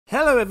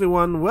Hello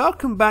everyone,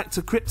 welcome back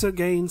to Crypto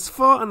Gains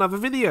for another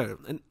video.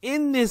 And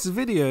in this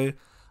video,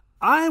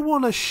 I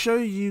want to show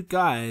you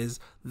guys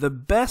the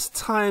best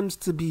times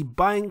to be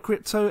buying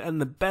crypto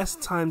and the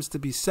best times to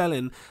be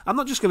selling. I'm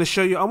not just going to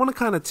show you, I want to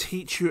kind of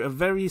teach you a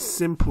very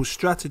simple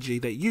strategy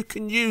that you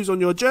can use on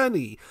your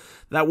journey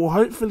that will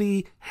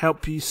hopefully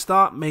help you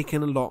start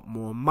making a lot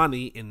more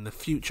money in the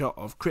future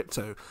of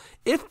crypto.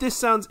 If this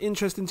sounds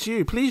interesting to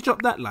you, please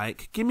drop that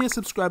like, give me a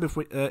subscribe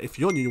if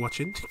you're new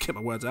watching, to get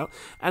my words out,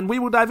 and we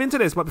will dive into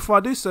this. But before I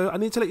do so, I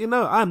need to let you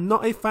know I'm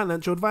not a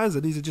financial advisor.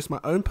 These are just my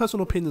own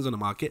personal opinions on the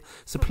market,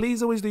 so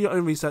please always do your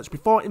own research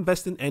before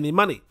investing any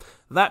money.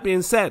 That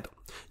being said,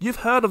 you've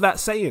heard of that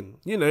saying,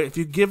 you know, if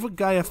you give a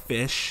guy a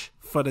fish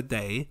for the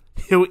day,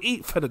 he'll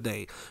eat for the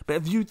day. But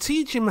if you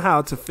teach him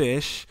how to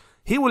fish,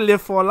 he will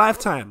live for a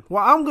lifetime.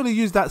 Well, I'm going to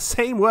use that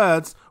same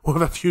words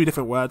with a few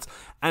different words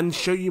and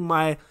show you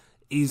my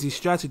easy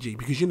strategy.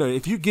 Because, you know,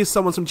 if you give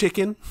someone some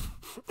chicken,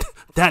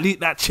 they'll eat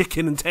that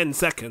chicken in 10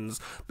 seconds.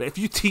 But if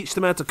you teach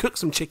them how to cook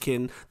some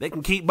chicken, they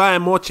can keep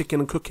buying more chicken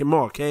and cooking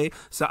more, okay?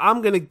 So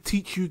I'm going to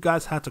teach you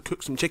guys how to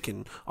cook some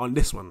chicken on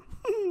this one.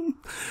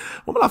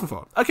 What am I laughing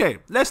for? Okay,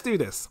 let's do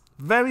this.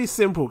 Very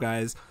simple,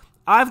 guys.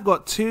 I've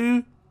got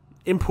two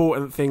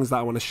important things that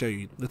I want to show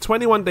you. The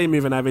 21-day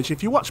moving average.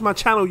 If you watch my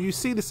channel, you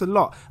see this a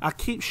lot. I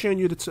keep showing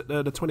you the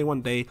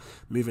 21-day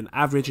moving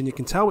average, and you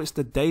can tell it's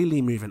the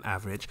daily moving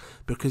average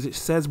because it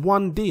says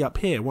 1D up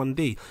here,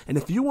 1D. And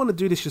if you want to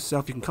do this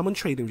yourself, you can come on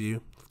TradingView,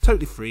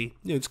 totally free.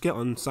 You know, just get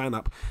on, sign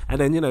up, and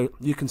then, you know,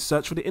 you can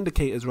search for the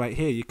indicators right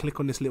here. You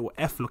click on this little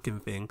F looking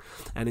thing,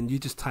 and then you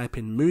just type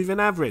in moving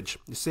average.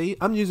 You see,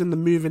 I'm using the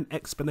moving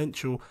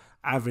exponential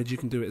average. You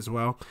can do it as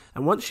well.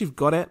 And once you've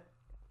got it,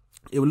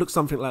 it will look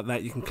something like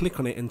that. You can click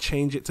on it and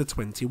change it to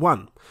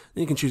 21.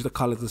 Then you can choose the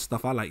colors and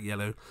stuff. I like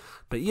yellow.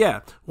 But yeah,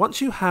 once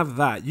you have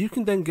that, you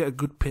can then get a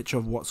good picture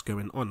of what's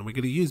going on. We're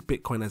going to use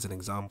Bitcoin as an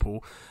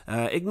example.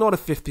 Ignore the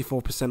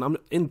 54%.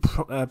 In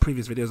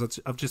previous videos,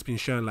 I've just been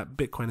showing like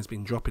Bitcoin has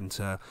been dropping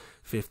to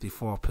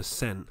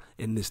 54%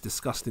 in this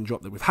disgusting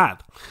drop that we've had.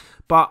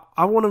 But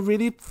I want to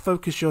really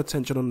focus your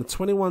attention on the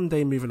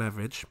 21-day moving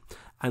average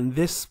and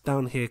this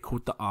down here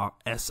called the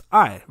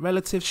RSI,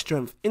 Relative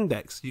Strength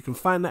Index. You can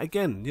find that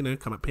again, you know,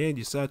 come up here and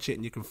you search it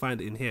and you can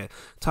find it in here.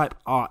 Type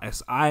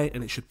RSI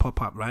and it should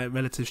pop up, right?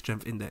 Relative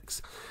Strength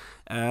Index.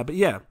 But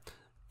yeah,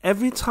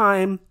 every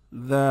time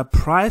the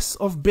price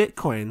of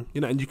Bitcoin,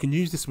 you know, and you can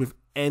use this with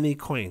any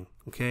coin,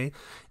 okay?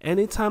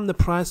 Anytime the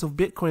price of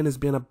Bitcoin has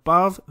been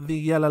above the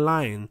yellow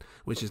line,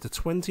 which is the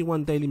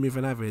 21 daily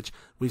moving average,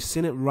 we've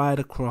seen it ride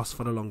across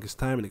for the longest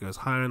time, and it goes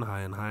higher and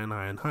higher and higher and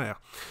higher and higher,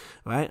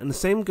 right? And the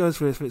same goes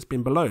for if it's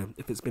been below.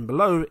 If it's been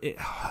below, it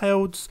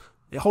holds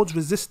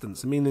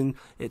resistance, meaning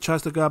it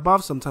tries to go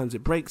above, sometimes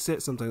it breaks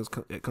it, sometimes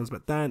it comes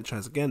back down, it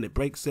tries again, it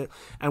breaks it.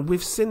 And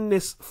we've seen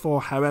this for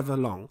however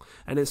long,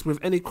 and it's with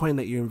any coin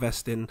that you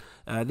invest in.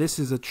 This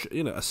is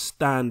a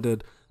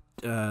standard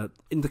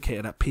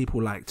indicator that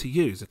people like to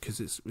use because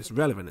it's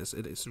relevant,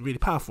 it's really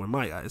powerful in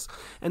my eyes.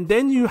 And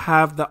then you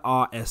have the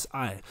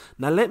RSI.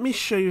 Now let me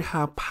show you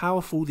how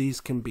powerful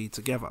these can be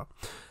together,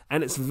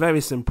 and it's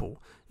very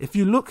simple. If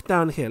you look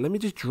down here, let me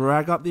just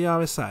drag up the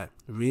RSI,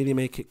 really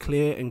make it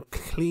clear and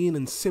clean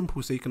and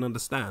simple so you can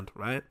understand,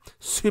 right?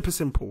 Super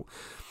simple.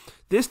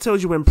 This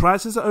tells you when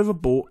prices are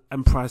overbought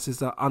and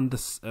prices are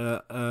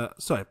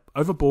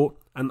overbought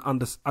and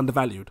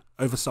undervalued,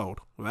 oversold,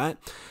 right?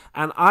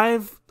 And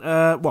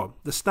well,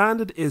 the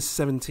standard is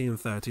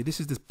 1730. This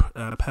is this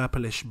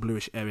purplish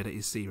bluish area that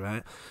you see,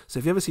 right? So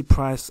if you ever see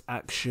price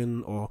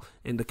action or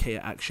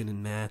indicator action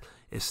in there,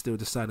 it's still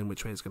deciding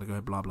which way it's going to go,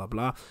 blah, blah,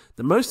 blah.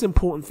 The most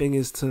important thing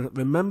is to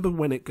remember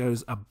when it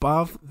goes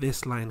above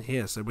this line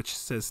here, so which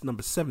says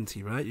number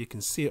 70, right? You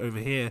can see it over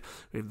here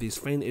with these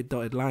fainted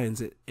dotted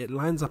lines. It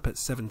lines up at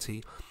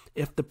 70.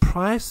 If the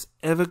price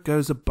ever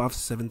goes above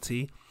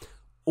 70,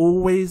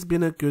 always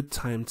been a good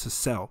time to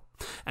sell.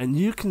 And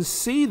you can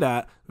see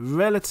that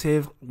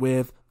relative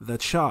with the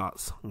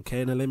charts.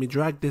 Okay, now let me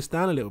drag this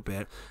down a little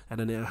bit and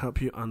then it'll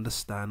help you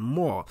understand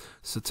more.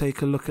 So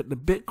take a look at the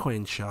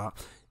Bitcoin chart.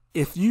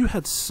 If you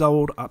had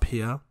sold up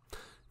here,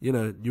 you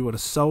know, you would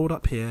have sold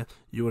up here,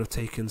 you would have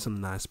taken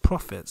some nice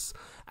profits.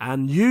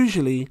 And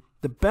usually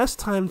the best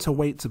time to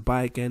wait to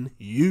buy again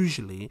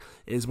usually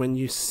is when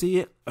you see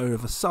it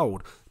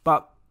oversold.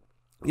 But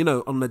you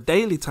know, on the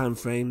daily time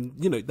frame,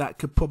 you know, that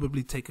could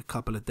probably take a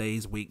couple of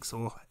days, weeks,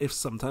 or if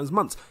sometimes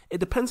months. It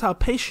depends how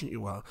patient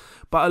you are.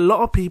 But a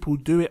lot of people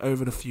do it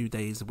over the few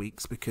days,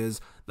 weeks,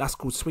 because that's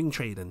called swing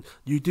trading.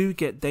 You do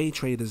get day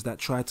traders that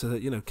try to,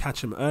 you know,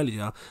 catch them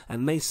earlier,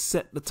 and they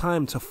set the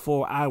time to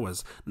 4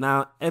 hours.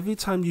 Now, every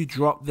time you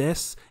drop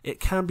this, it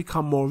can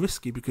become more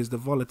risky because the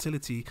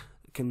volatility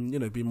can, you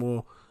know, be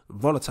more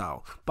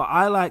volatile. But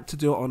I like to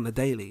do it on the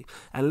daily,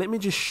 and let me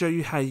just show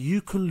you how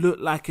you can look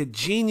like a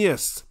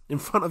genius in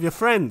front of your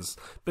friends,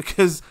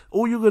 because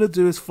all you're going to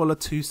do is follow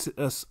two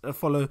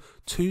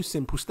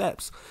simple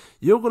steps.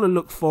 You're going to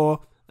look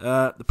for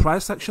the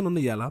price action on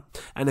the yellow,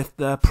 and if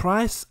the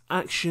price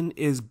action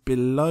is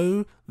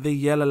below the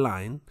yellow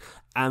line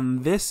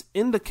and this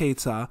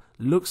indicator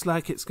looks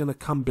like it's going to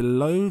come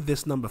below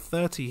this number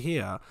 30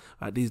 here,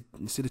 right? These,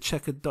 you see the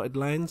checkered dotted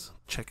lines?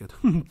 Checkered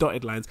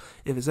dotted lines.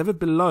 If it's ever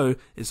below,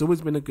 it's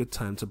always been a good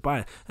time to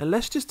buy. And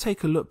let's just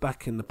take a look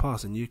back in the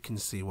past and you can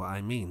see what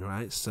I mean,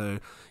 right? So,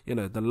 you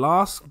know, the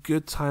last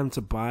good time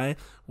to buy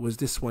was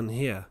this one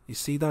here. You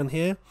see down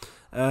here?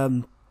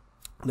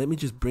 Let me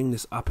just bring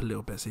this up a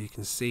little bit so you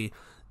can see.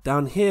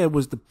 Down here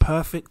was the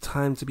perfect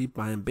time to be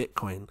buying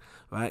Bitcoin,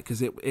 right?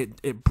 Because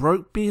it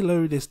broke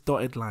below this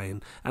dotted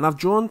line. And I've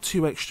drawn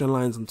 2 extra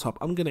lines on top.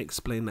 I'm going to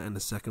explain that in a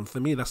second. For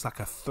me, that's like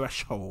a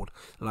threshold,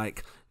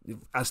 like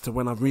as to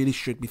when I really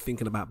should be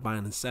thinking about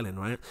buying and selling,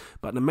 right?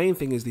 But the main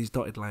thing is these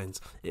dotted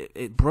lines.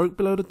 It broke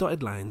below the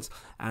dotted lines.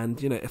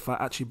 And, you know, if I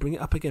actually bring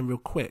it up again real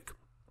quick,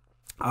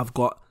 I've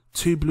got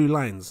 2 blue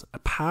lines, a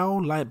POW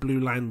light blue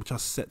line which are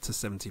set to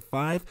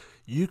 75.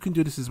 You can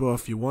do this as well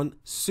if you want.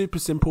 Super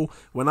simple.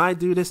 When I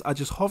do this, I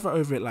just hover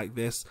over it like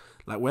this,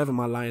 like wherever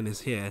my line is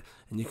here,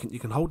 and you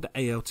can hold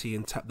the ALT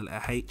and tap the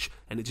letter H,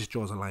 and it just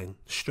draws a line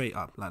straight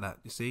up like that,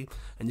 you see?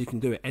 And you can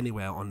do it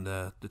anywhere on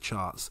the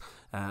charts.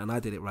 And I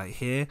did it right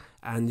here,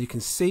 and you can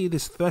see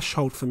this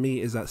threshold for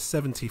me is at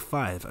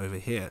 75 over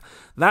here.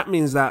 That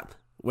means that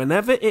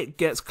whenever it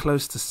gets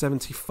close to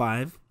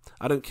 75,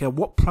 I don't care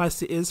what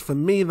price it is. For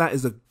me, that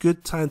is a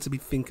good time to be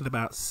thinking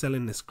about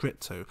selling this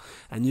crypto,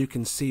 and you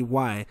can see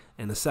why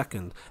in a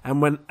second.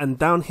 And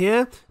down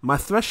here, my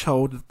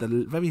threshold, the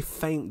very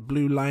faint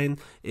blue line,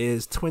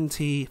 is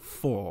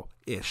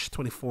 24-ish,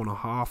 24 and a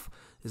half.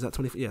 Is that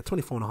 20? Yeah,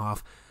 24 and a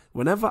half.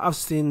 Whenever I've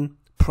seen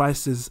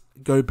prices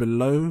go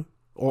below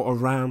or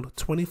around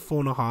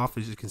 24 and a half,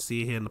 as you can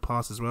see here in the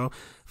past as well,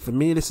 for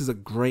me, this is a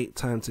great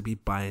time to be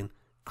buying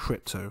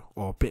crypto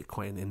or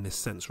Bitcoin in this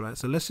sense, right?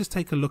 So let's just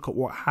take a look at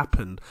what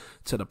happened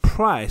to the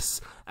price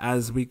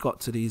as we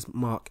got to these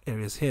mark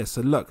areas here.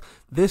 So look,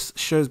 this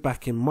shows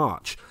back in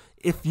March.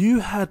 If you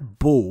had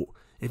bought,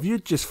 if you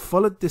just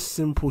followed this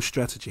simple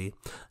strategy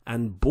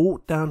and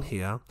bought down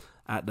here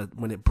at the,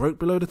 when it broke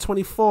below the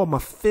 24, my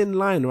thin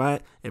line,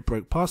 right? It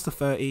broke past the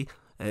 30,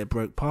 it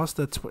broke past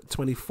the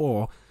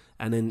 24,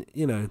 and then,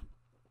 you know,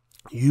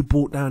 you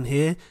bought down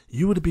here,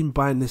 you would have been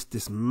buying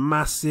this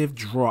massive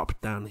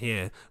drop down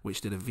here,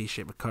 which did a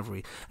V-shaped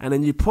recovery, and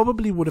then you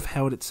probably would have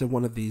held it to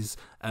one of these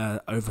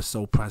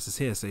oversold prices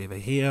here, so either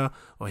here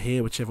or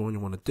here, whichever one you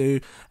want to do.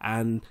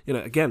 And you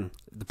know, again,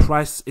 the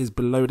price is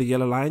below the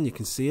yellow line, you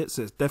can see it,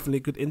 so it's definitely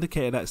a good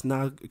indicator that it's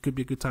now, it could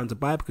be a good time to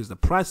buy, because the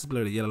price is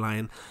below the yellow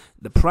line.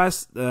 The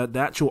price, the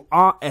actual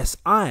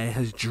RSI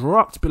has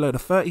dropped below the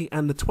 30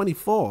 and the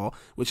 24,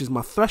 which is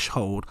my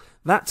threshold.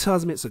 That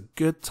tells me it's a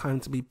good time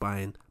to be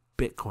buying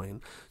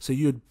Bitcoin. So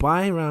you'd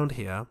buy around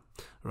here,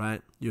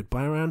 right? You'd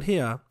buy around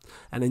here,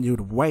 and then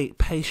you'd wait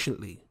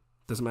patiently.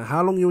 Doesn't matter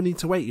how long you'll need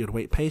to wait, you'd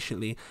wait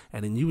patiently,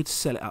 and then you would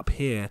sell it up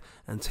here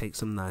and take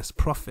some nice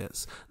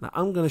profits. Now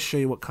I'm going to show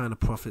you what kind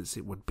of profits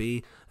it would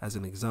be as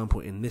an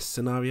example in this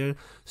scenario.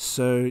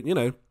 So, you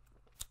know,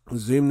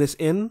 zoom this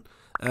in.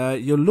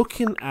 You're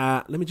looking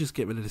at, let me just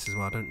get rid of this as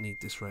well, I don't need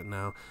this right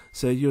now.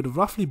 So you'd have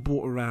roughly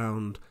bought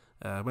around,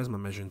 where's my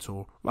measuring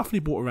tool? Roughly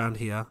bought around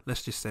here,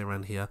 let's just say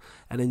around here,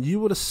 and then you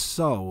would have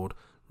sold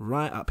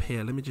right up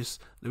here. Let me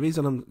just, the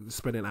reason I'm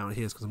spreading it out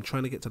here is because I'm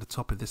trying to get to the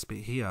top of this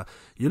bit here.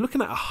 You're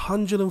looking at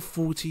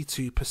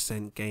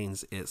 142%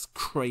 gains. It's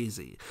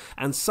crazy.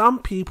 And some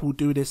people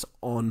do this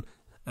on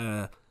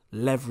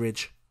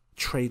leverage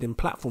trading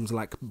platforms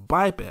like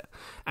Bybit,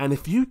 and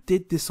if you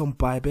did this on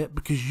Bybit,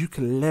 because you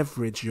can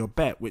leverage your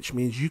bet, which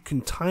means you can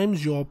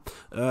times your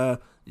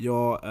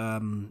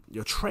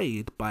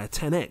trade by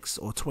 10x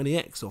or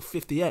 20x or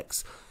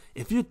 50x.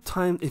 If you'd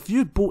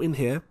bought in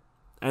here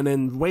and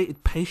then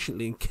waited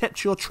patiently and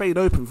kept your trade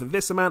open for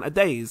this amount of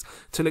days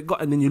till it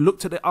got, and then you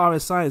looked at the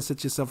RSI and said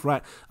to yourself,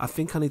 right, I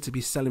think I need to be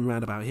selling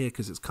around about here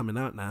because it's coming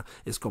out now,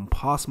 it's gone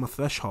past my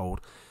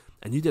threshold,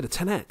 and you did a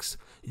 10x,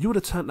 you would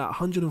have turned that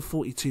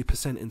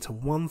 142% into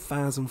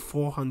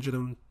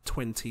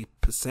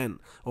 1,420%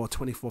 or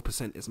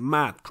 24%. It's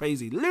mad,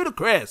 crazy,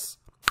 ludicrous.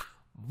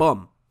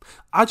 Boom.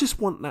 I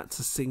just want that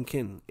to sink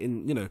in,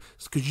 you know,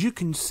 because you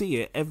can see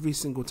it every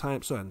single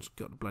time. Sorry, I just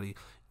got the bloody,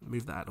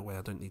 move that out of the way,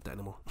 I don't need that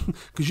anymore.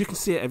 Because you can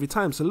see it every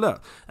time. So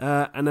look,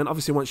 and then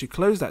obviously once you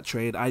close that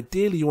trade,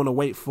 ideally you want to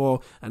wait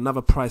for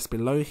another price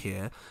below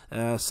here.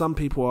 Some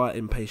people are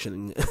impatient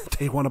and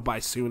they want to buy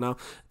sooner.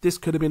 This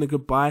could have been a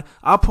good buy.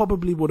 I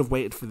probably would have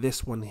waited for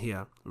this one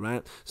here,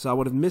 right? So I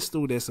would have missed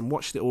all this and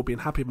watched it all, being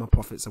happy with my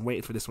profits, and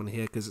waited for this one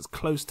here because it's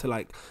close to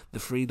like the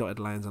 3 dotted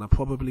lines, and I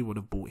probably would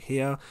have bought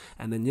here.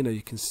 And then, you know,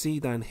 you can see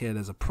down here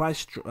there's a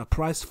price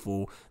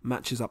fall,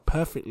 matches up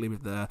perfectly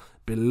with the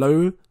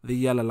below the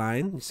yellow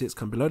line. You see it's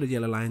come below the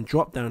yellow line,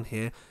 drop down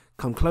here,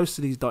 come close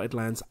to these dotted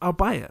lines. I'll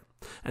buy it,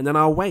 and then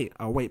I'll wait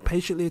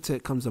patiently till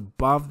it comes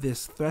above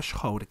this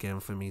threshold again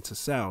for me to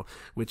sell,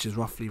 which is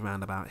roughly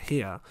around about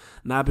here.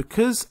 Now,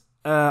 because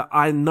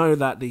I know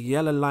that the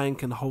yellow line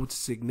can hold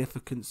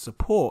significant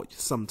support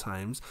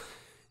sometimes,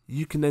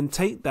 you can then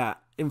take that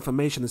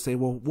information and say,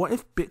 well, what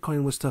if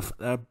Bitcoin was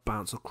to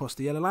bounce across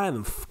the yellow line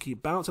and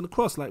keep bouncing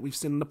across like we've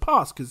seen in the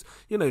past? Because,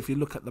 you know, if you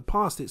look at the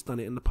past, it's done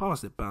it in the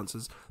past. It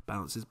bounces,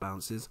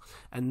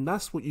 and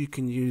that's what you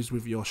can use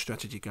with your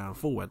strategy going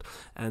forward.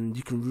 And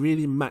you can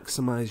really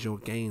maximize your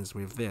gains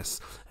with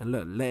this. And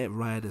look, let it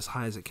ride as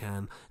high as it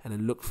can, and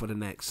then look for the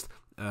next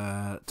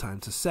time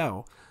to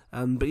sell.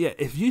 But yeah,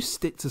 if you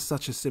stick to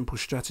such a simple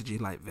strategy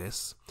like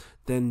this,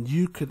 then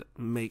you could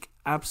make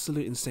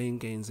absolute insane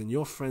gains, and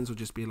your friends will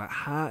just be like,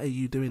 how are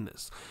you doing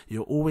this?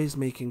 You're always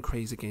making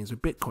crazy gains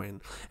with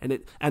Bitcoin.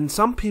 And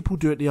some people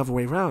do it the other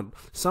way around.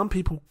 Some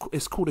people,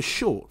 it's called a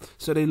short.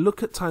 So they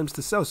look at times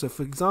to sell. So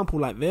for example,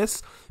 like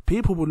this,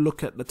 people would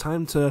look at the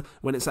time to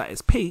when it's at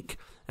its peak,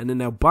 and then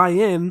they'll buy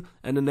in,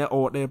 and then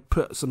they'll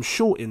put some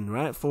short in,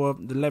 right, for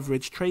the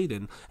leverage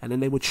trading, and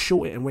then they would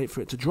short it and wait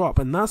for it to drop.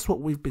 And that's what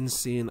we've been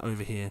seeing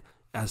over here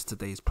as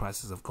today's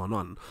prices have gone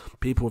on.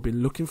 People have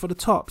been looking for the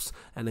tops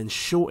and then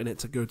shorting it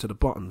to go to the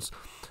bottoms.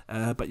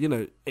 But you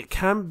know, it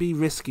can be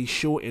risky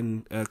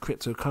shorting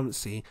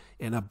cryptocurrency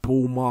in a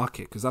bull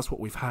market, because that's what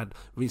we've had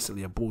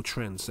recently, a bull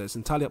trend. So it's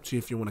entirely up to you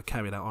if you want to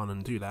carry that on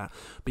and do that.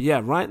 But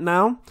yeah, right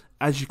now,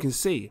 as you can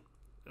see,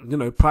 you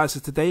know,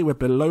 prices today, we're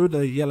below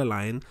the yellow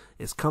line.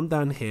 It's come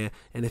down here,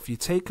 and if you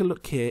take a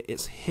look here,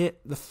 it's hit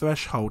the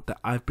threshold that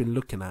I've been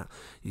looking at.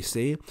 You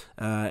see,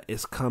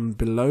 it's come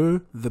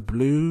below the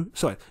blue,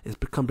 sorry, it's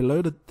become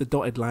below the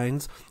dotted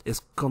lines. It's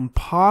come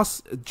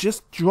past,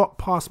 just dropped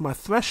past my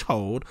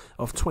threshold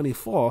of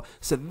 24.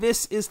 So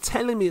this is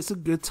telling me it's a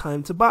good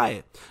time to buy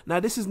it. Now,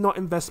 this is not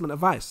investment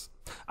advice.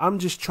 I'm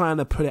just trying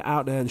to put it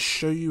out there and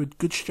show you a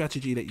good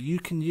strategy that you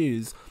can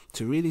use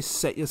to really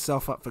set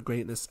yourself up for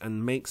greatness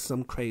and make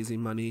some crazy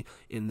money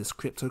in this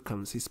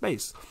cryptocurrency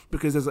space.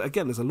 Because there's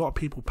a lot of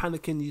people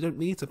panicking. You don't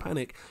need to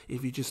panic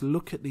if you just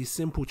look at these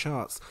simple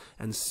charts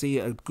and see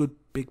a good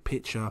big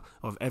picture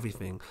of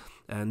everything.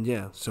 And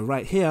yeah, so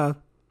right here,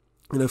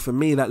 you know, for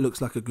me, that looks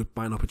like a good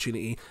buying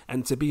opportunity.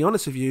 And to be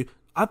honest with you,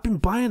 I've been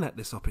buying at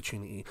this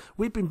opportunity.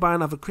 We've been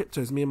buying other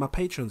cryptos, me and my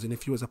patrons. And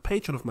if you was a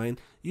patron of mine,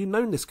 you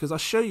know this, because I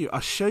show you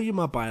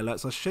my buy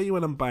alerts. I show you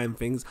when I'm buying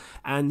things.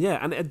 And yeah,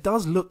 and it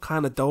does look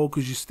kind of dull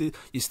because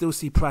you still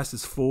see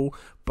prices fall.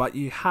 But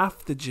you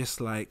have to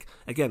just, like,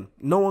 again,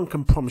 no one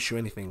can promise you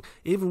anything.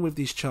 Even with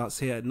these charts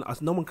here,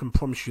 no one can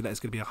promise you that it's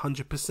going to be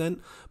 100%.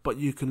 But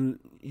you can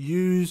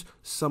use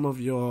some of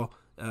your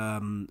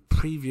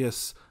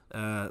previous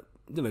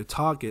you know,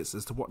 targets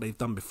as to what they've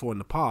done before in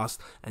the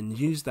past, and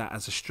use that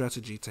as a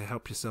strategy to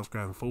help yourself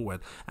going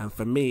forward. And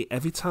for me,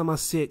 every time I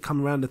see it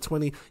come around the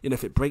 20, you know,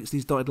 if it breaks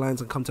these dotted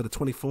lines and come to the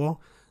 24,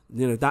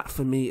 you know, that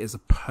for me is a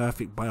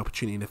perfect buy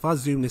opportunity. And if I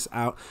zoom this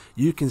out,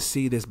 you can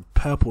see this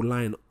purple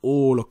line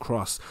all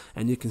across,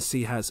 and you can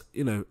see how,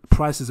 you know,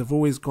 prices have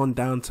always gone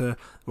down to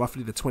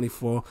roughly the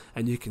 24,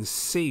 and you can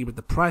see with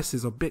the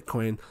prices of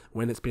Bitcoin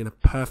when it's been a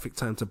perfect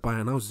time to buy.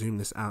 And I'll zoom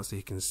this out so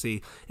you can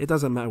see. It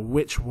doesn't matter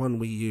which one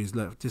we use.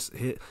 Look, just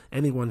hit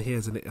anyone here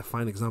is a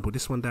fine example.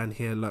 This one down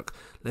here, look,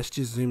 let's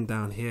just zoom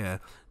down here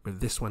with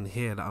this one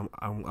here. That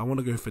I want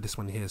to go for this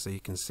one here so you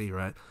can see,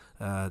 right,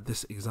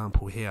 this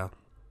example here.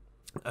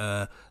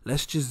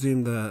 Let's just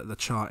zoom the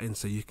chart in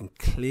so you can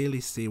clearly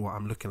see what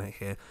I'm looking at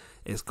here.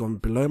 It's gone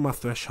below my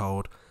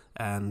threshold,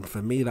 and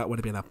for me that would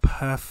have been a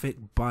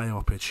perfect buy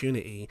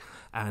opportunity.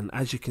 And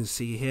as you can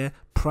see here,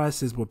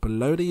 prices were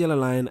below the yellow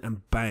line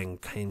and bang,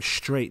 came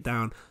straight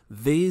down.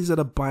 These are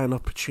the buying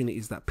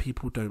opportunities that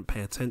people don't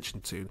pay attention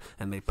to,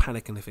 and they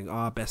panic and they think,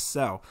 oh, best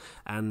sell.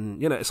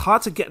 And you know, it's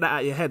hard to get that out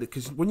of your head,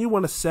 because when you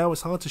want to sell,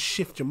 it's hard to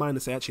shift your mind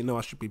and say, actually no,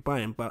 I should be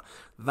buying. But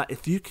that,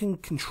 if you can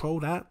control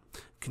that,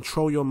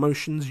 control your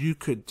emotions, you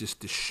could just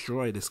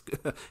destroy this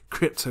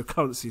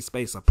cryptocurrency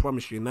space, I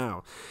promise you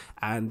now.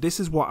 And this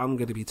is what I'm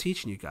going to be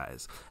teaching you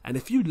guys. And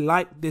if you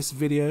like this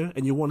video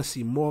and you want to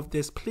see more of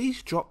this,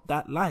 please drop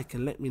that like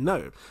and let me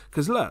know.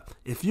 Because look,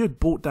 if you had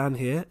bought down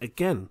here,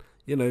 again,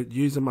 you know,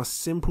 using my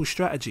simple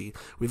strategy,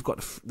 we've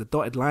got the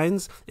dotted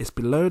lines, it's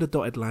below the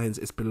dotted lines,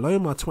 it's below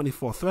my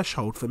 24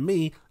 threshold. For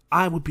me,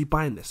 I would be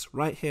buying this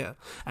right here,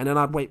 and then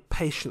I'd wait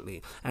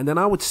patiently, and then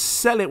I would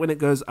sell it when it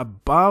goes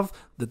above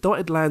the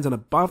dotted lines and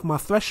above my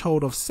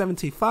threshold of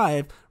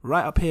 75,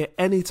 right up here.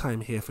 Anytime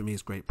here for me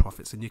is great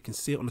profits, and you can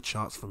see it on the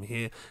charts from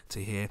here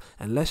to here.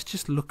 And let's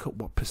just look at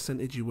what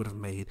percentage you would have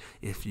made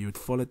if you had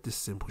followed this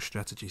simple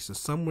strategy. So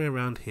somewhere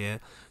around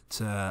here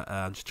to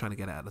I'm just trying to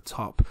get it at the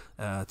top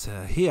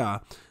to here,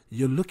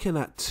 you're looking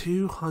at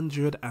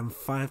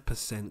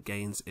 205%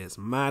 gains. It's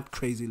mad,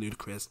 crazy,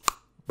 ludicrous.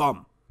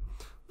 Bomb.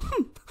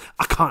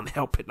 I can't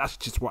help it. That's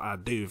just what I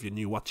do if you're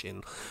new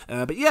watching.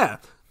 But yeah,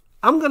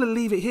 I'm going to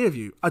leave it here with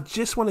you. I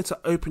just wanted to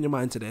open your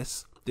mind to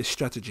this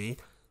strategy.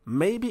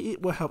 Maybe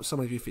it will help some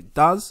of you. If it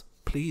does,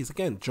 please,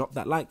 again, drop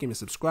that like, give me a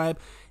subscribe.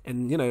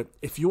 And, you know,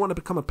 if you want to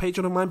become a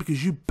patron of mine,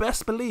 because you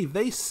best believe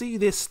they see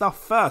this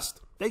stuff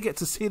first. They get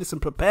to see this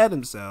and prepare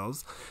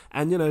themselves.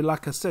 And, you know,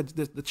 like I said,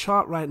 the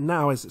chart right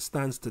now as it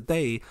stands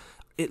today,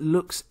 it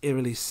looks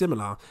eerily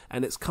similar,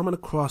 and it's coming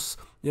across,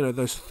 you know,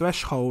 those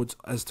thresholds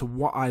as to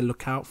what I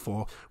look out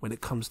for when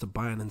it comes to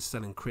buying and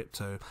selling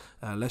crypto.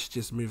 Let's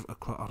just move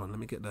across. Hold on, let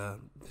me get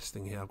this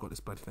thing here. I've got this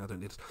bloody thing. I don't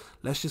need this.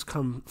 Let's just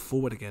come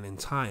forward again in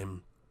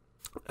time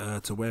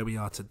to where we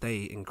are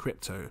today in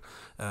crypto.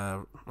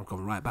 I'm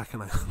going right back,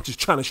 and I'm just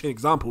trying to show you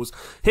examples.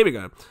 Here we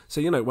go.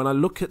 So, you know, when I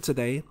look at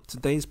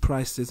today's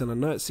prices, and I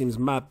know it seems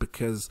mad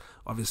because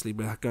obviously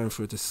we're going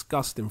through a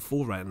disgusting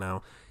fall right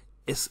now,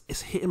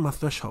 it's hitting my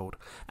threshold,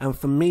 and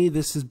for me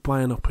this is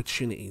buying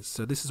opportunities.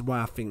 So this is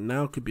why I think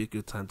now could be a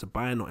good time to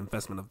buy, not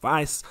investment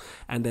advice.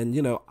 And then,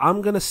 you know,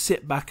 I'm gonna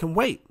sit back and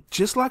wait,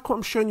 just like what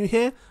I'm showing you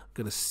here. I'm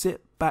gonna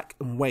sit back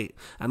and wait,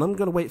 and I'm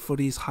gonna wait for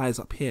these highs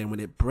up here, and when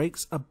it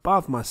breaks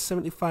above my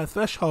 75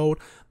 threshold,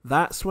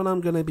 that's when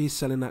I'm gonna be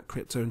selling that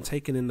crypto and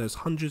taking in those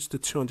 100s to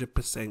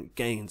 200%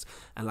 gains.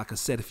 And like I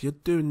said, if you're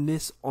doing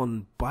this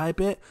on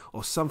Bybit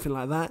or something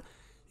like that,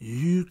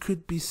 you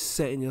could be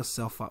setting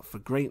yourself up for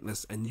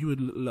greatness, and you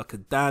would look like a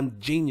damn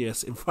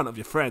genius in front of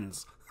your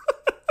friends.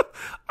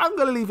 I'm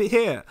going to leave it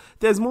here.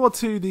 There's more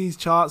to these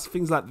charts,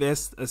 things like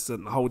this. It's a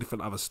whole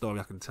different other story,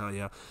 I can tell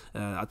you.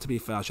 To be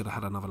fair, I should have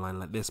had another line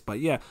like this.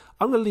 But yeah,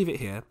 I'm going to leave it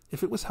here.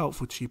 If it was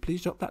helpful to you,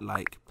 please drop that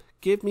like.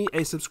 Give me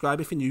a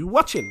subscribe if you're new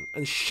watching.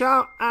 And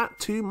shout out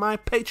to my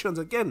patrons.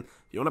 Again,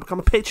 if you want to become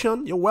a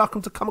Patreon, you're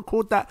welcome to come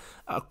aboard that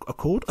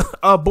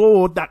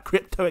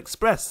Crypto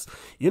Express.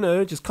 You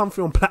know, just come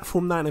through on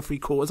platform 9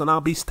 3/4, and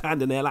I'll be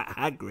standing there like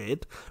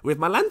Hagrid with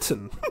my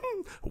lantern,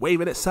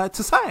 waving it side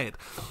to side,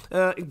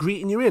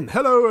 greeting you in.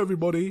 Hello,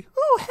 everybody.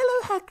 Oh,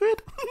 hello,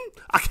 Hagrid.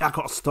 I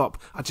gotta stop.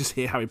 I just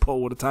hear Harry Potter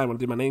all the time when I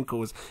do my name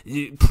calls.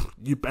 You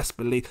best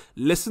believe.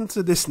 Listen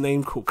to this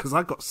name call, because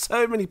I got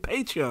so many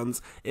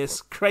Patreons.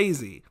 It's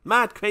crazy.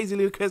 Mad, crazy,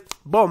 Lucas.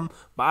 Bomb.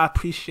 But I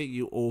appreciate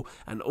you all.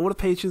 And all the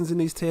patrons in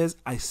these tiers,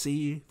 I see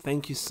you.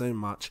 Thank you so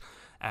much.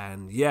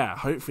 And yeah,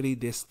 hopefully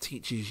this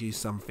teaches you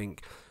something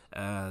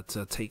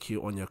to take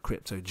you on your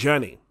crypto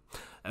journey.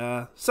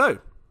 So,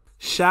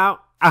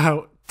 shout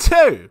out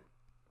to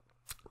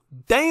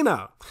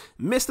Dana,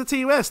 Mr.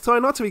 TUS, Toy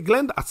Notary,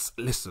 Glenda.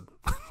 Listen,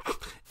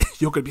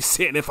 you're going to be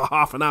sitting there for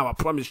half an hour, I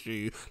promise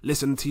you,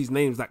 listening to these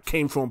names that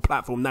came from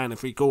platform 9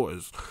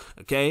 3/4.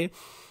 Okay?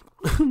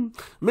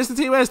 Mr.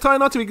 TUS, Toy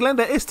Notary, Glenda,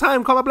 It's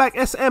Time, Color Black,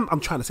 SM.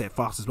 I'm trying to say it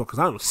fast as well because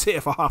I don't sit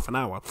here for half an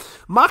hour.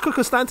 Michael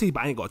Costanti,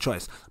 but I ain't got a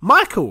choice.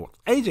 Michael,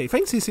 AJ,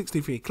 Fancy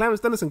 63, Clarence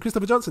Dennison,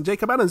 Christopher Johnson,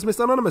 Jacob Adams,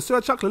 Mr. Anonymous,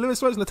 Stuart Chuckler,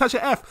 Lewis Rose,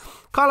 Natasha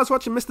F, Carlos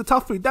Watching, Mr.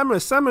 Tough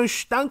Damaris, Samuel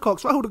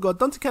Stancox, Rahul the God,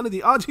 Dante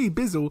Kennedy, RG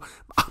Bizzle.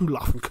 I'm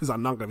laughing because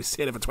I'm not going to be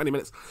sitting there for 20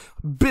 minutes.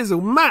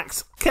 Bizzle,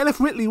 Max, Kenneth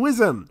Whitley,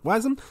 Wisdom,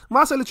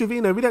 Marcelo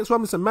Trevino, Redex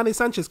Robinson, Manny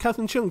Sanchez,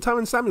 Catherine Chung,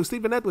 Tyron Samuel,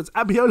 Stephen Edwards,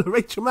 Abiola,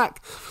 Rachel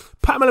Mack,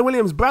 Pamela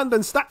Williams,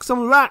 Brandon, Stacks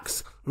on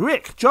Racks,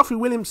 Rick, Geoffrey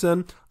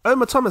Williamson,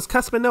 Omar Thomas,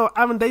 Casper Nell,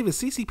 Aaron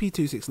Davis,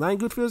 CCP269,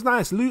 Good Feels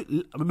Nice,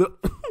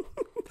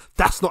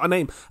 that's not a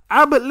name,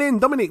 Albert Lynn,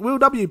 Dominic, Will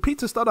W,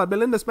 Peter Stoddard,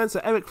 Belinda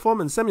Spencer, Eric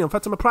Foreman, Semyon,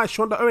 Fatima Price,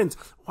 Shonda Owens.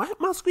 Why am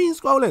my screen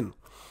scrolling?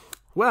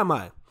 Where am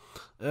I?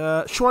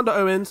 Shonda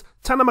Owens,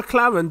 Tanner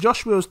McLaren,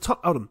 Josh Wills,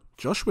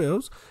 Josh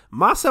Wills,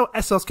 Marcel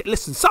Essos.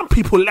 Listen, some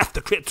people left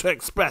the Crypto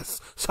Express,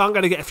 so I'm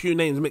going to get a few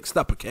names mixed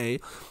up, okay?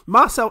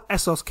 Marcel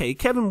Essos K,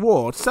 Kevin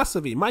Ward,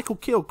 Sassavi, Michael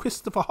Kill,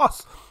 Christopher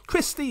Hoss,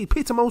 Christy,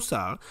 Peter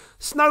Mosa,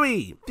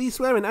 Snowy, D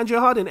Swearing, Andrew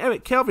Hardin,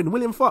 Eric Kelvin,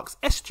 William Fox,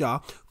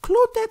 Esjar,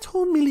 Claudette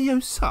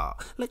Hormiliosa,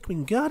 like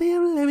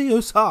Wingardium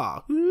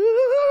Leviosa.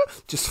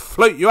 Just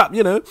float you up,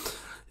 you know,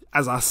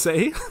 as I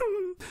say.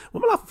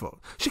 What am I laughing for?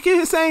 Shakir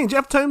Hussain,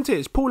 Jeff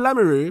Tomtich, Paul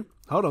Lamoureux,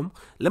 hold on,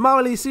 Lamar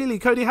Ali Seeley,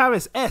 Cody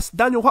Harris, S,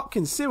 Daniel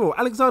Hopkins, Cyril,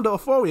 Alexander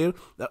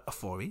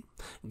Ofori,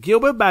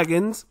 Gilbert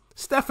Baggins,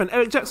 Stefan,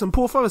 Eric Jackson,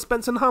 Paul Forrest,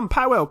 Benson Hum,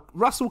 Powell,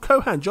 Russell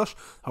Cohan,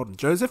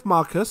 Joseph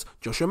Marcus,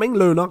 Joshua Ming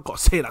Luna, gotta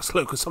say that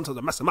slow because sometimes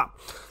I mess them up,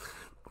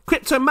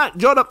 Crypto Mac,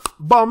 Jordan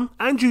Bomb,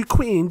 Andrew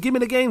Queen, Gimme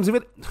the Games,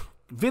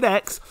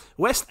 Videx,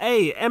 West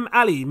A, M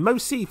Ali, Mo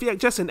C, Fiat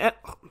Jessin,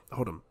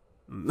 hold on,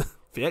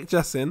 Fiat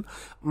Jessin,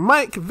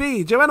 Mike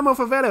V, Geronimo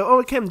Favello,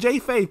 Orakim, J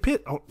Faye,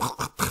 Pitt,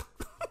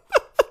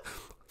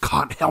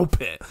 can't help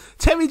it,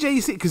 Terry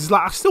JC, because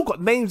like I've still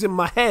got names in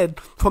my head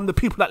from the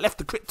people that left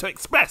the Crypto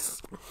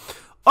Express.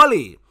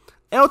 Ollie,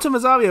 Elton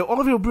Rosario,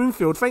 Orville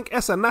Broomfield, Frank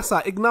Essa,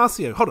 Nassa,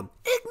 Ignacio, hold on,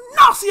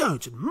 Ignacio,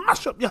 just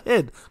mash up your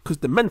head, because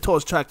the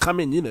mentors try to come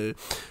in, you know,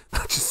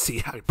 just see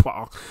Harry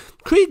Potter.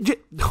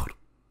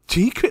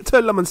 G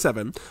Crypto Lemon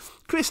 7,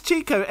 Chris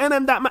Chico,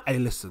 NM That Man. Hey,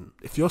 listen,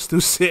 if you're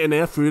still sitting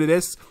there through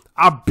this,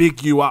 I'll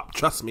big you up,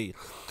 trust me.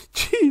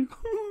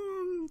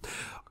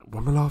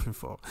 What am I laughing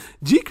for?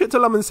 G Crypto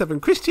Lemon 7,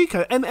 Chris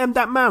Chico, NM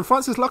That Man,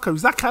 Francis Locko,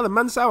 Zach Allen,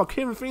 Mansauer,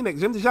 Kieran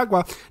Phoenix, Jim the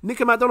Jaguar,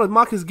 Nicky McDonald,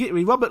 Marcus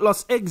Gittery, Robert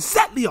Loss,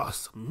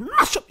 Exactlios.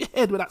 Mash up your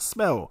head with that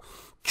spell.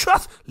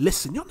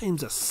 Listen, your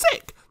names are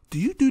sick. Do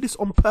you do this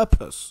on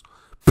purpose?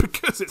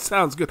 Because it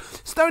sounds good.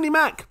 Stony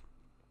Mac,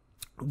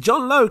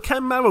 John Lowe,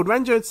 Cam Merrill,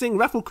 Ranjo Singh,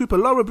 Raffle Cooper,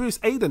 Laura Bruce,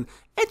 Aiden,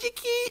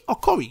 Ejiki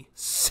Okori.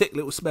 Sick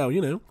little spell, you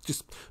know.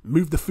 Just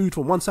move the food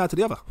from one side to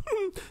the other.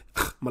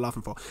 am I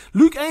laughing for?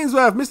 Luke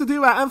Ainsworth, Mr.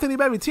 Dura, Anthony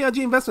Berry,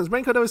 TRG Investments,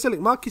 Branko Dorosilic,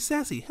 Marcus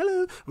Sassy,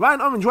 hello,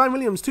 Ryan Orange, Ryan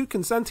Williams,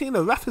 Tukin,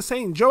 Santino, Raf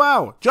Hussein,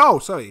 Joel,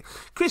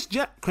 Chris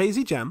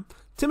Crazy Jam,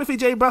 Timothy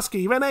J.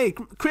 Brusky, Renee,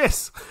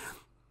 Chris,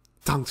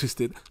 tongue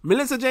twisted,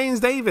 Melissa James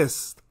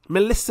Davis,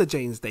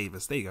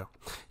 there you go.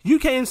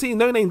 UKMC,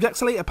 No Name, Jack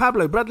Slater,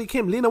 Pablo, Bradley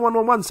Kim, Lena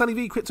 111, Sunny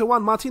V, Crypto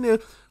 1, Martino,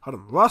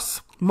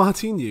 Ross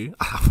Martinu,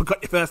 I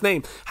forgot your first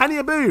name,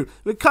 Hania Boo,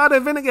 Ricardo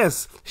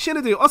Venegas,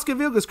 Shinadu, Oscar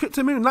Vilgas,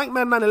 Crypto Moon,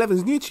 Nightman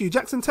 911's New to You,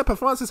 Jackson Tepper,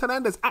 Francis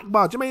Hernandez,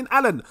 Akbar, Jermaine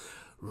Allen,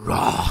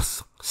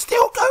 Ross,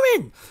 still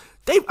going,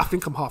 Dave, I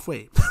think I'm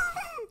halfway.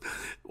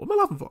 What am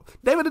I laughing for?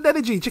 David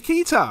Adedeji,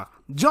 Chiquita,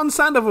 John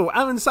Sandoval,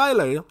 Aaron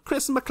Silo,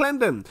 Chris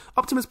McClendon,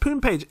 Optimus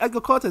Poompage,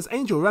 Edgar Cortez,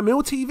 Angel,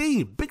 Ramil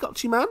TV, big up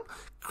to you, man.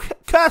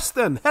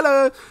 Kirsten,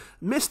 hello,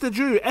 Mr.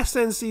 Drew,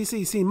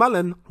 SNCCC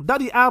Mullen,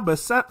 Duddy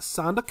Albus,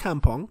 Sander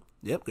Kampong,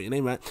 yep, got your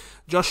name right,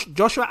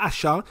 Joshua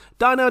Asher,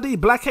 Darnell D,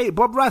 Black 8,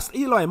 Bob Rast,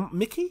 Eloy,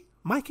 Mikey,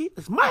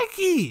 it's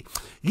Mikey,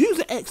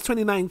 User X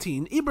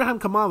 2019, Ibrahim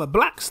Kamara,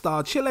 Black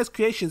Star, Chiles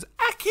Creations,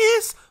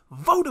 Akis,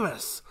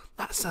 Voderus.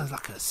 That sounds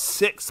like a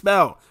sick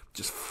spell.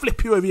 Just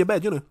flip you over your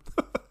bed, you know.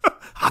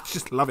 I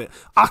just love it.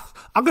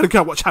 I'm going to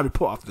go watch Harry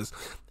Potter after this.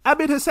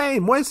 Abid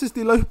Hussein, Moises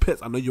de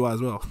Lopez. I know you are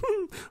as well.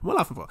 What am I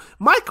laughing for?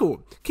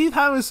 Michael, Keith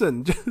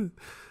Harrison.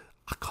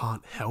 I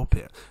can't help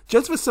it.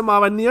 Joseph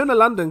Samara, Neona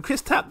London,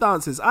 Chris Tap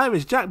Dances,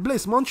 Irish, Jack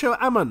Bliss, Montreal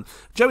Ammon,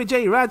 Joey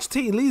J, Raj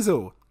T,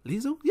 Liesel,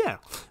 yeah.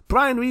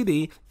 Brian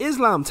Reedy,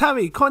 Islam,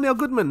 Terry, Cornel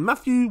Goodman,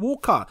 Matthew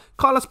Walker,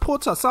 Carlos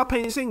Porter,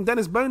 Sarpane Singh,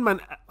 Dennis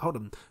Boneman. Hold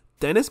on.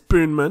 Dennis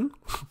Boneman.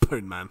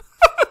 Boneman.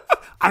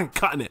 I ain't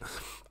cutting it.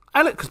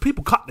 Because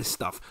people cut this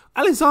stuff.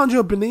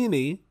 Alessandro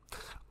Benini,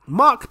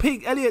 Mark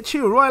Pig, Elliot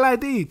Chill, Royal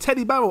ID,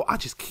 Teddy Barrel. I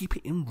just keep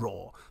it in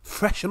raw.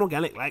 Fresh and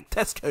organic like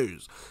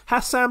Tesco's.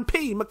 Hassan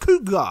P,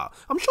 Makuga.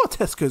 I'm sure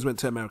Tesco's went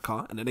to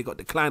America and then they got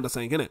declined or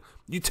something, innit?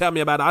 You tell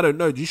me about it. I don't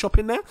know. Do you shop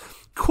in there?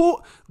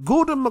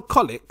 Gordon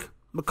McCulloch,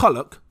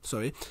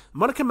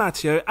 Monica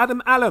Matteo,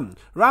 Adam Allen,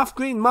 Ralph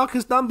Green,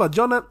 Marcus Dunbar,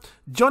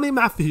 Johnny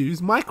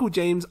Matthews, Michael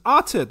James,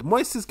 Arted,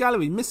 Moises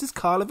Gallery, Mrs.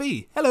 Carla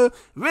V, hello,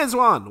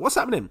 Rizwan, what's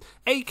happening?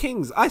 A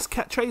Kings, Ice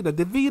Cat Trader,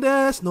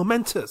 Davidas,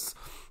 Nomentus,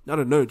 I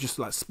don't know, just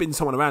like spin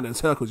someone around in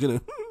circles, you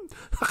know.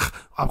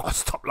 I've got to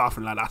stop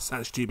laughing like that,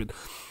 sounds stupid.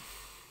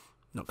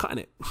 Not cutting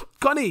it.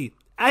 Connie,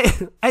 A.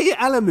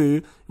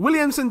 Alamu,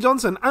 Williamson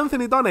Johnson,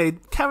 Anthony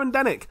Donade, Karen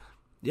Danick,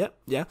 yeah.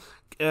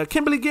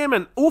 Kimberly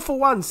Gearman, All for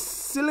One,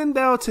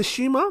 Cylindel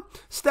Tashuma,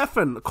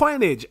 Stefan,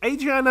 Coinage,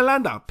 Adriana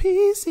Landa,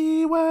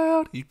 PC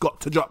World, you got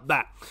to drop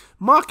that.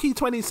 Marky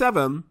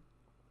 27,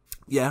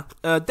 yeah.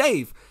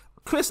 Dave,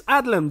 Chris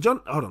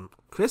Adlam,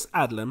 Chris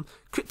Adlam,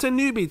 Crypto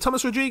Newbie,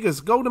 Thomas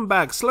Rodriguez, Golden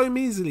Bag, Slow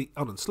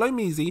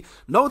Measy,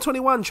 Noel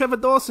 21, Trevor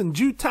Dawson,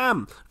 Jude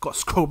Tam, got to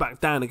scroll back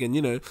down again,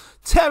 you know.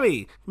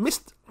 Terry,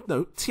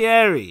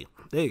 Thierry,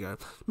 there you go.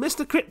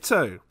 Mr.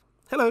 Crypto,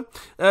 hello.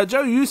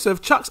 Joe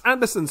Yusuf, Chucks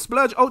Anderson,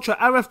 Splurge Ultra,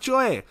 Aref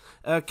Joy,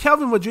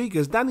 Kelvin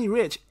Rodriguez, Danny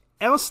Rich,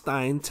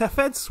 Elstein,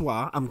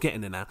 Tefedswa, I'm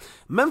getting it now.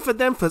 Memphis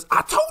Demphis,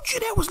 I told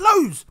you there was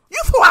loads. You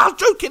thought I was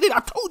joking,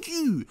 I told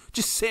you.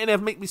 Just sitting there,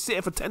 make me sit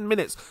here for 10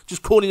 minutes,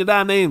 just calling your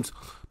damn names.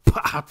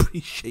 But I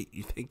appreciate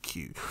you, thank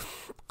you.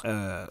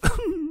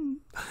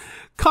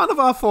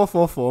 Carnival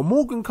 444,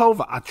 Morgan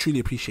Culver, I truly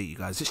appreciate you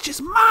guys. It's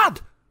just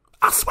mad.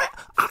 I swear,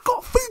 I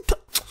got food to...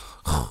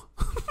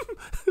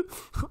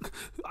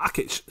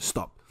 Okay,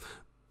 stop.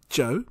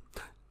 Joe,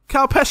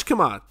 Cal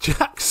Peshkamar,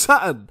 Jack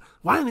Sutton,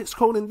 why isn't it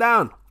scrolling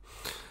down?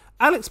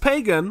 Alex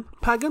Pagan,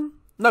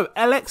 no,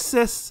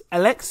 Alexis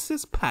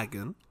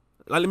Pagan.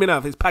 Like, let me know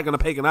if it's Pagan or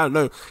Pagan, I don't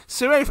know.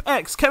 Siraf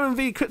X, Kevin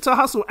V, Crypto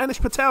Hustle,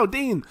 Anish Patel,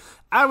 Dean,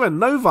 Aaron,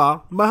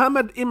 Nova,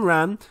 Mohammed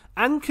Imran,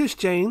 Ankush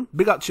Jain,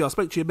 big up to you, I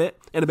spoke to you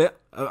in a bit.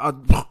 I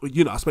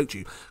spoke to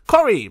you.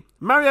 Corey,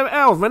 Mario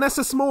L,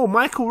 Vanessa Small,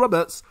 Michael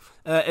Roberts,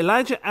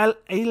 Elijah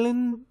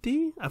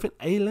Ailendi, I think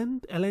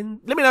Ailand,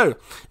 let me know.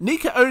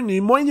 Nika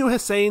Onu, Moinu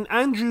Hussein,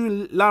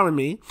 Andrew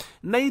Laramie,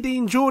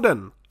 Nadine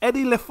Jordan,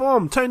 Eddie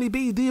Leform, Tony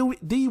B, D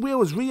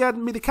Wheels, Riyad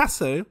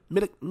Midicasso,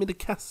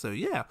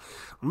 yeah.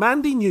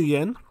 Mandy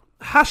Nguyen,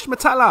 Hash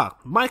Matala,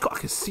 Michael, I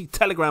can see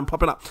Telegram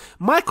popping up.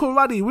 Michael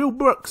Ruddy, Will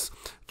Brooks,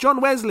 John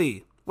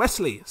Wesley,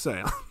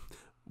 sorry.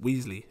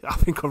 Weasley. I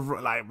think of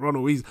like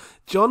Ronald Weasley.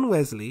 John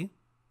Wesley.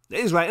 It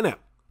is right, isn't it?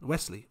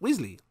 Wesley.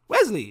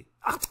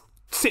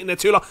 Sitting there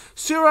too long.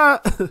 Surah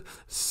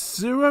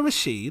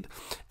Rashid.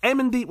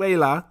 Eamon Deep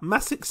Whaler.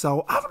 Massic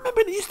Soul. I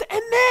remember it used to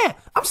end there.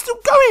 I'm still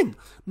going.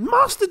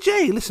 Master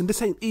J. Listen,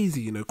 this ain't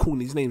easy, you know, calling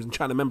these names and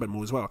trying to remember them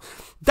all as well.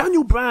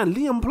 Daniel Brand.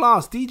 Liam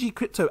Plas. DG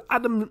Crypto.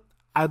 Adam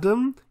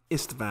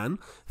Istvan.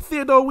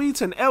 Theodore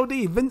Wheaton.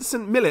 LD.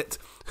 Vincent Millett.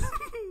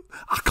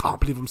 I can't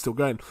believe I'm still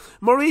going.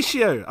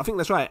 Mauricio, I think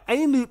that's right.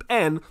 A-Loop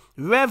N,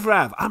 Rev.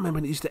 I remember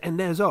it used to end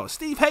there as well.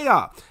 Steve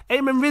Hayer,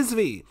 Eamon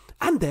Rizvi,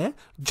 and there,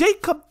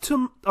 Jacob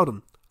hold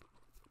on.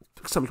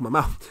 Something in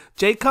my mouth.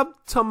 Jacob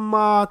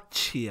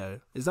Tomaccio.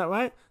 Is that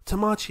right?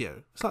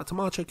 Tomaccio. It's like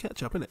tomato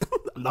ketchup, isn't it?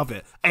 I love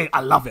it. Hey, I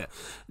love it.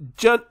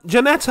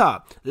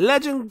 Janetta,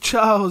 Legend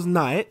Charles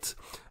Knight,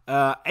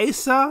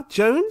 Asa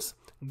Jones,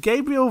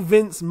 Gabriel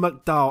Vince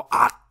McDowell.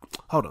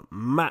 Hold on,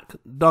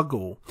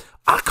 MacDougall.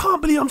 I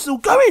can't believe I'm still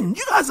going.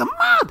 You guys are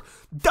mad.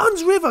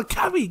 Duns River,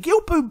 Carrie,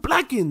 Gilpo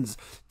Blaggins,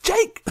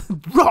 Jake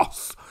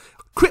Ross,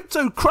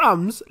 Crypto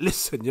Crumbs.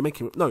 Listen, you're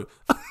making no.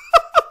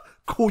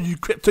 Call you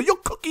Crypto. You're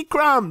Cookie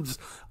Crumbs.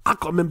 I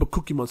can't remember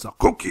Cookie Monster.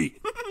 Cookie.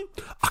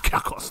 Okay, I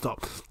can't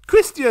stop.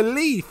 Christian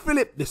Lee,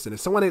 Philip. Listen, if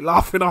someone ain't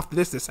laughing after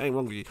this ain't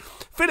wrong with you.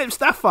 Philip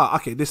Stafford.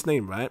 Okay, this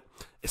name, right?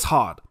 It's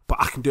hard,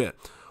 but I can do it.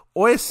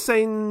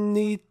 Oisenato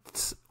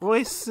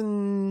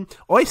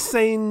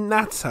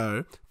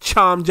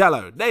Charm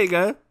Jello. There you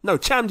go. No,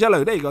 Cham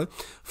Jello. There you go.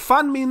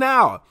 Fund Me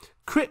Now.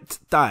 Crypt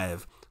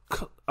Dive.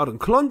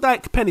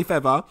 Klondike Penny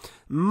Feather.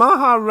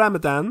 Maha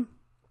Ramadan.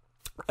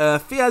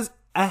 Fiaz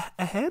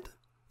Ahead.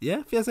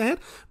 Yeah, Fiaz Ahead.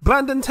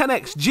 Brandon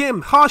 10X.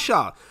 Jim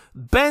Harsha.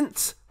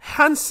 Bent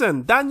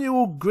Hansen.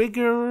 Daniel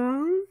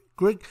Gregory.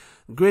 I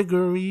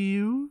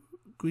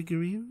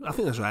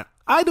think that's right.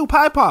 Idle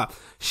Piper.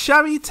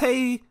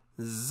 Charite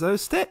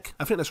Zostek,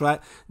 I think that's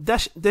right.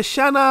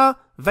 Deshana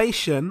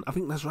Vation, I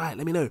think that's right.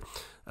 Let me know.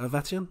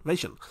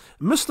 Vation.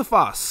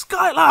 Mustafa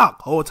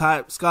Skylark, hold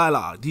type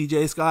Skylark,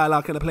 DJ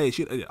Skylark in the place.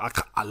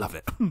 I love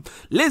it.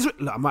 Liz,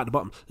 look, I'm right at the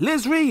bottom.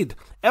 Liz Reed,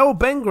 El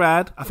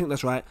Bengrad, I think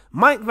that's right.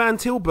 Mike Van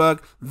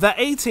Tilburg, the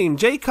A-Team,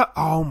 Jacob.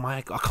 Oh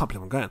my god, I can't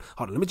believe I'm going.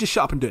 Hold on, let me just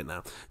shut up and do it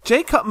now.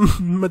 Jacob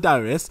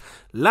Madaris,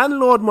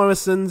 Landlord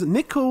Morrison's,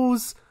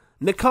 Nichols,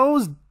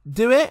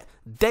 Do It,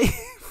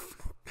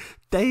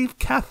 Dave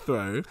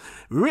Cathro,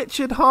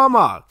 Richard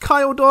Harmer,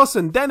 Kyle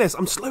Dawson, Dennis,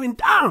 I'm slowing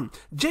down,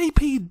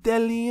 JP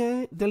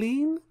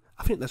Deline,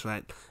 I think that's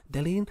right,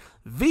 Deline,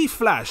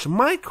 V-Flash,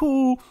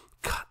 Michael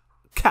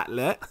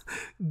Catlett,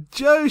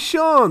 Joe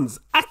Shawns,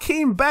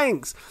 Akeem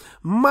Banks,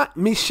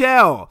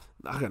 Michelle,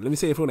 okay, let me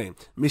say your full name,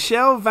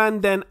 Michelle Van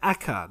Den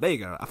Acker, there you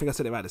go, I think I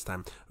said it right this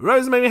time,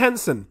 Rosemary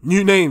Henson,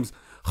 new names,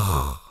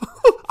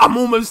 I'm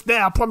almost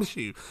there, I promise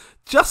you.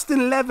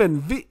 Justin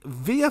Levin,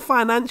 Via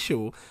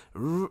Financial,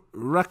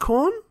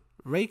 Raccoon,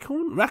 Rash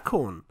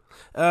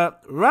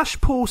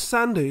Paul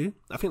Sandu,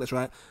 I think that's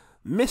right.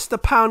 Mr.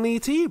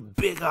 Pawniti,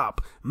 big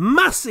up.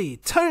 Massey,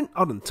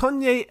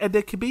 Tonye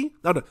Adekibi.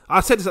 I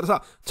said this at the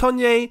start.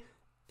 Tonye,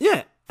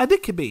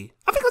 Adekibi.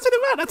 I think I said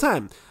it right that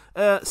time.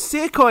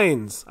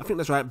 Searcoins, I think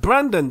that's right.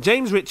 Brandon,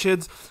 James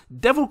Richards,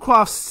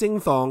 Devilcraft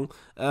Singthong,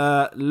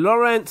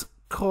 Laurent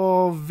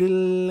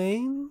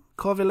Corvillain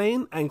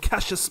and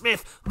Kasha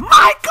Smith.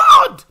 My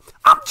God!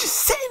 I'm just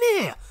sitting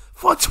here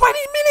for 20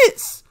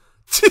 minutes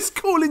just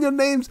calling your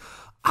names.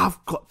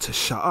 I've got to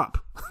shut up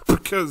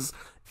because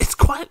it's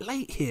quite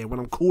late here when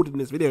I'm recording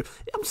this video.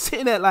 I'm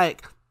sitting at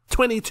like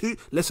 22.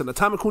 Listen, the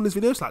time I'm recording this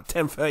video is like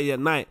 10:30 at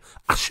night.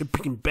 I should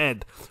be in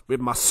bed with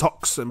my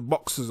socks and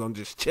boxers on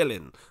just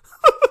chilling.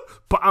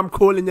 But I'm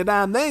calling your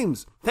damn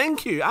names.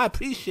 Thank you. I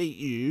appreciate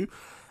you.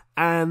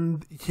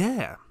 And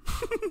yeah,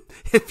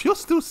 if you're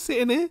still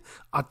sitting here,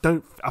 I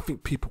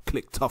think people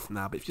clicked off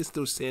now, but if you're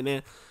still sitting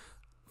here,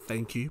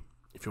 thank you.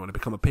 If you want to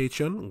become a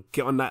patron,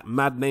 get on that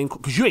mad name call,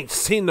 because you ain't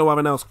seen no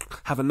one else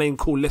have a name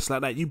call list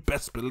like that. You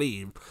best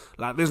believe.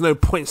 Like, there's no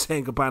point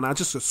saying goodbye now.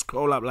 Just to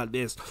scroll up like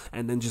this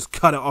and then just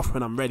cut it off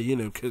when I'm ready, you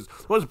know, because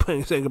what's the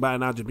point of saying goodbye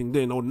now? I've just been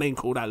doing old name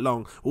call that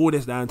long. All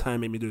this damn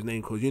time made me do his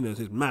name calls, you know,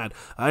 it's mad.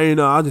 I don't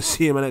know, I'll just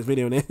see you in my next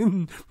video.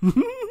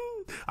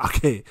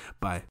 Okay,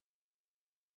 bye.